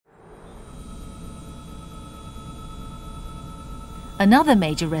Another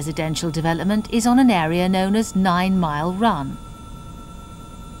major residential development is on an area known as 9 Mile Run.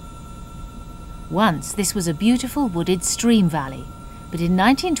 Once this was a beautiful wooded stream valley, but in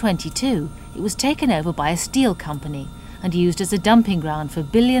 1922 it was taken over by a steel company and used as a dumping ground for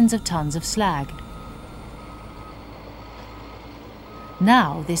billions of tons of slag.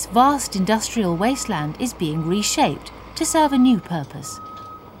 Now this vast industrial wasteland is being reshaped to serve a new purpose.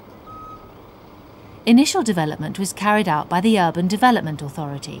 Initial development was carried out by the Urban Development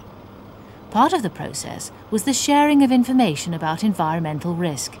Authority. Part of the process was the sharing of information about environmental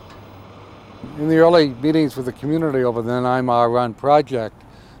risk. In the early meetings with the community over the 9 Mile Run project,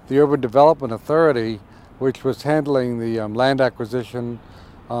 the Urban Development Authority, which was handling the land acquisition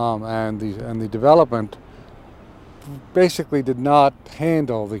and the development, basically did not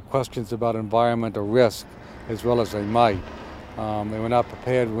handle the questions about environmental risk as well as they might. They were not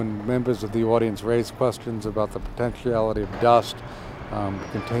prepared when members of the audience raised questions about the potentiality of dust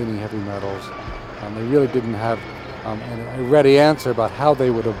containing heavy metals. They really didn't have a ready answer about how they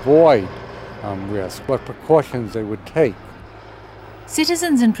would avoid risk, what precautions they would take.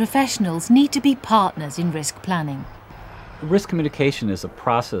 Citizens and professionals need to be partners in risk planning. Risk communication is a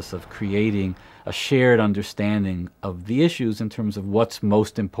process of creating a shared understanding of the issues in terms of what's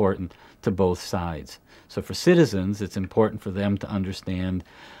most important to both sides. So for citizens, it's important for them to understand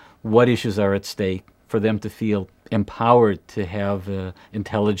what issues are at stake, for them to feel empowered to have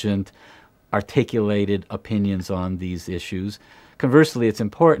intelligent, articulated opinions on these issues. Conversely, it's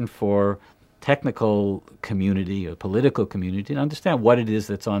important for technical community or political community to understand what it is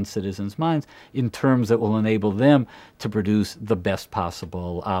that's on citizens' minds in terms that will enable them to produce the best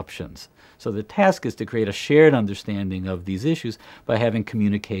possible options. So the task is to create a shared understanding of these issues by having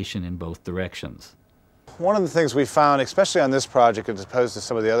communication in both directions. One of the things we found, especially on this project as opposed to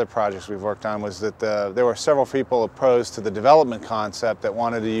some of the other projects we've worked on, was that there were several people opposed to the development concept that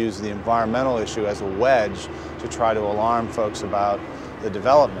wanted to use the environmental issue as a wedge to try to alarm folks about the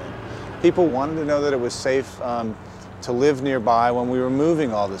development. People wanted to know that it was safe to live nearby when we were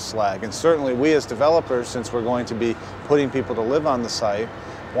moving all this slag. And certainly we as developers, since we're going to be putting people to live on the site,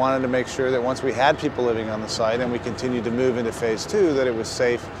 wanted to make sure that once we had people living on the site and we continued to move into phase 2, that it was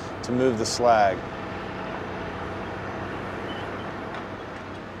safe to move the slag.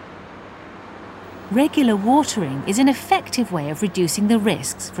 Regular watering is an effective way of reducing the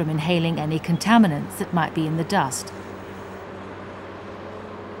risks from inhaling any contaminants that might be in the dust.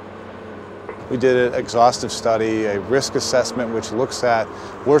 We did an exhaustive study, a risk assessment which looks at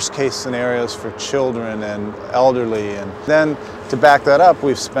worst case scenarios for children and elderly. And then to back that up,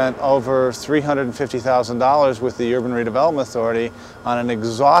 we've spent over $350,000 with the Urban Redevelopment Authority on an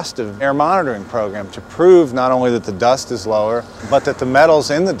exhaustive air monitoring program to prove not only that the dust is lower, but that the metals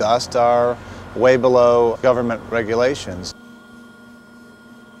in the dust are way below government regulations.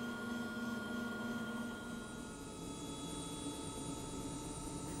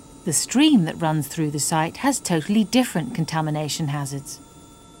 The stream that runs through the site has totally different contamination hazards.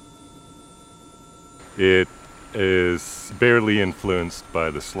 It is barely influenced by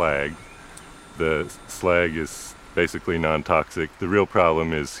the slag. The slag is basically non-toxic. The real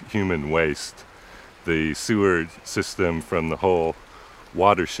problem is human waste. The sewer system from the whole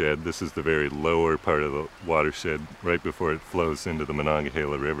watershed, this is the very lower part of the watershed right before it flows into the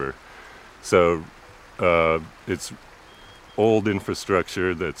Monongahela River. So it's old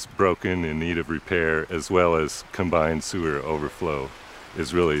infrastructure that's broken, in need of repair, as well as combined sewer overflow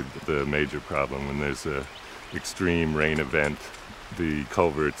is really the major problem. When there's an extreme rain event, the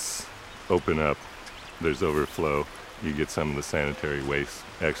culverts open up, there's overflow, you get some of the sanitary waste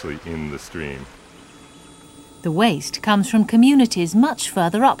actually in the stream. The waste comes from communities much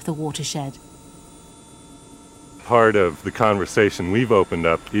further up the watershed. Part of the conversation we've opened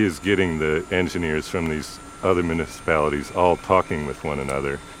up is getting the engineers from these other municipalities all talking with one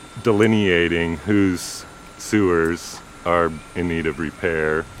another, delineating whose sewers are in need of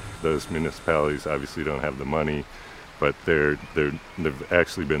repair. Those municipalities obviously don't have the money, but they've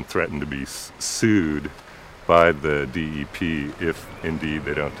actually been threatened to be sued by the DEP if indeed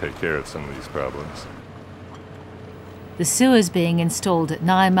they don't take care of some of these problems. The sewers being installed at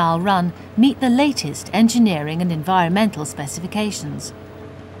 9 Mile Run meet the latest engineering and environmental specifications.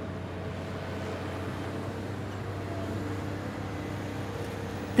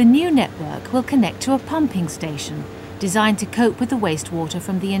 The new network will connect to a pumping station designed to cope with the wastewater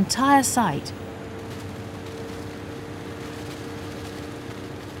from the entire site.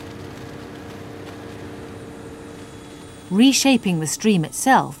 Reshaping the stream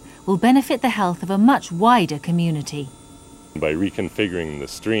itself will benefit the health of a much wider community. By reconfiguring the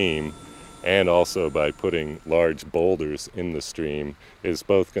stream, and also by putting large boulders in the stream, is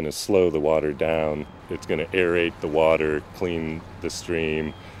both going to slow the water down. It's going to aerate the water, clean the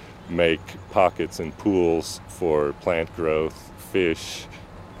stream, make pockets and pools for plant growth, fish,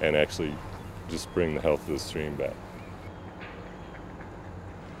 and actually just bring the health of the stream back.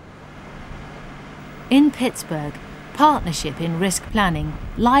 In Pittsburgh, partnership in risk planning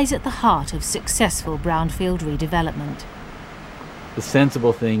lies at the heart of successful brownfield redevelopment. The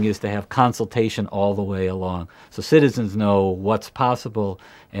sensible thing is to have consultation all the way along, so citizens know what's possible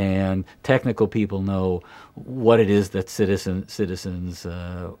and technical people know what it is that citizens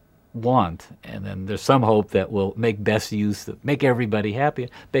want. And then there's some hope that we'll make everybody happy,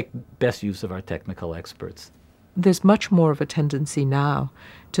 make best use of our technical experts. There's much more of a tendency now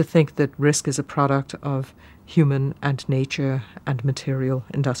to think that risk is a product of human and nature and material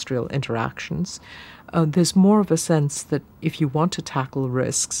industrial interactions. There's more of a sense that if you want to tackle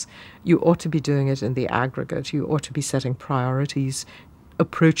risks, you ought to be doing it in the aggregate. You ought to be setting priorities,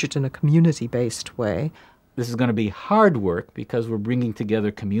 approach it in a community-based way. This is going to be hard work because we're bringing together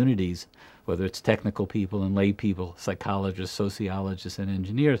communities, whether it's technical people and lay people, psychologists, sociologists, and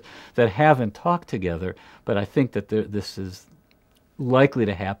engineers, that haven't talked together. But I think that this is likely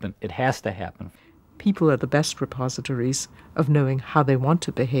to happen. It has to happen. People are the best repositories of knowing how they want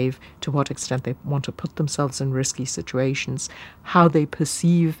to behave, to what extent they want to put themselves in risky situations, how they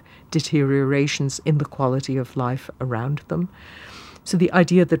perceive deteriorations in the quality of life around them. So the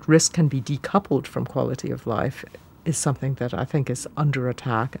idea that risk can be decoupled from quality of life is something that I think is under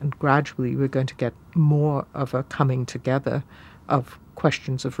attack, and gradually we're going to get more of a coming together of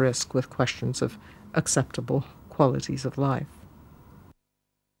questions of risk with questions of acceptable qualities of life.